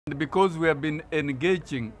Because we have been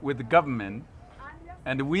engaging with government,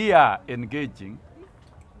 and we are engaging,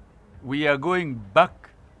 we are going back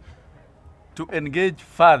to engage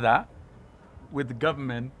further with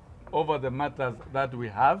government over the matters that we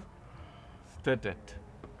have stated.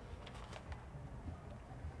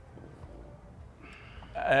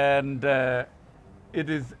 And it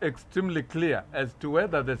is extremely clear as to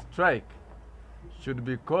whether the strike should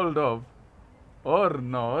be called off or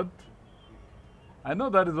not. I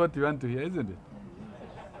know that is what you want to hear, isn't it?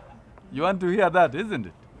 You want to hear that, isn't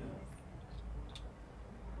it?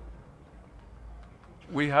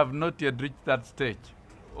 We have not yet reached that stage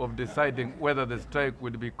of deciding whether the strike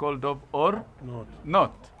would be called off or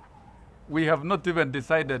not. We have not even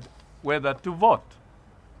decided whether to vote.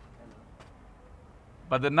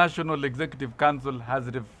 But the National Executive Council has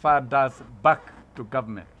referred us back to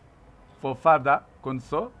government for further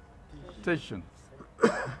consultations.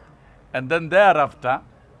 And then thereafter,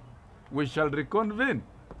 we shall reconvene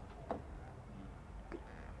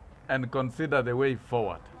and consider the way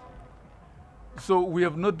forward. So we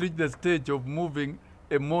have not reached the stage of moving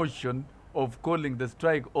a motion of calling the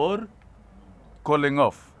strike or calling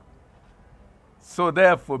off. So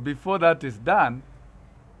therefore, before that is done,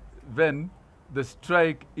 then the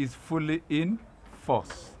strike is fully in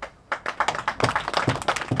force.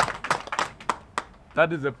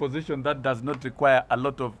 That is a position that does not require a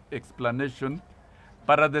lot of explanation,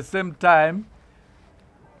 but at the same time,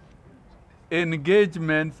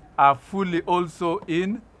 engagements are fully also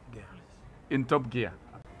in top gear.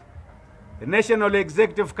 The National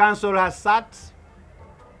Executive Council has sat.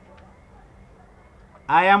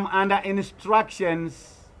 I am under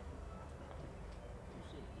instructions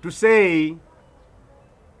to say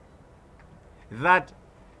that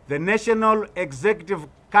the National Executive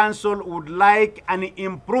Council would like an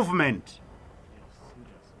improvement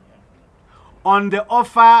on the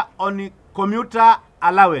offer on commuter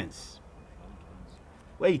allowance.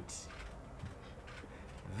 Wait.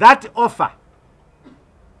 That offer,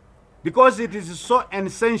 because it is so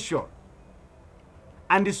essential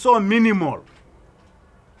and so minimal,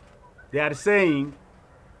 they are saying,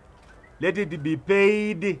 let it be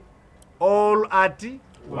paid all at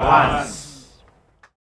once.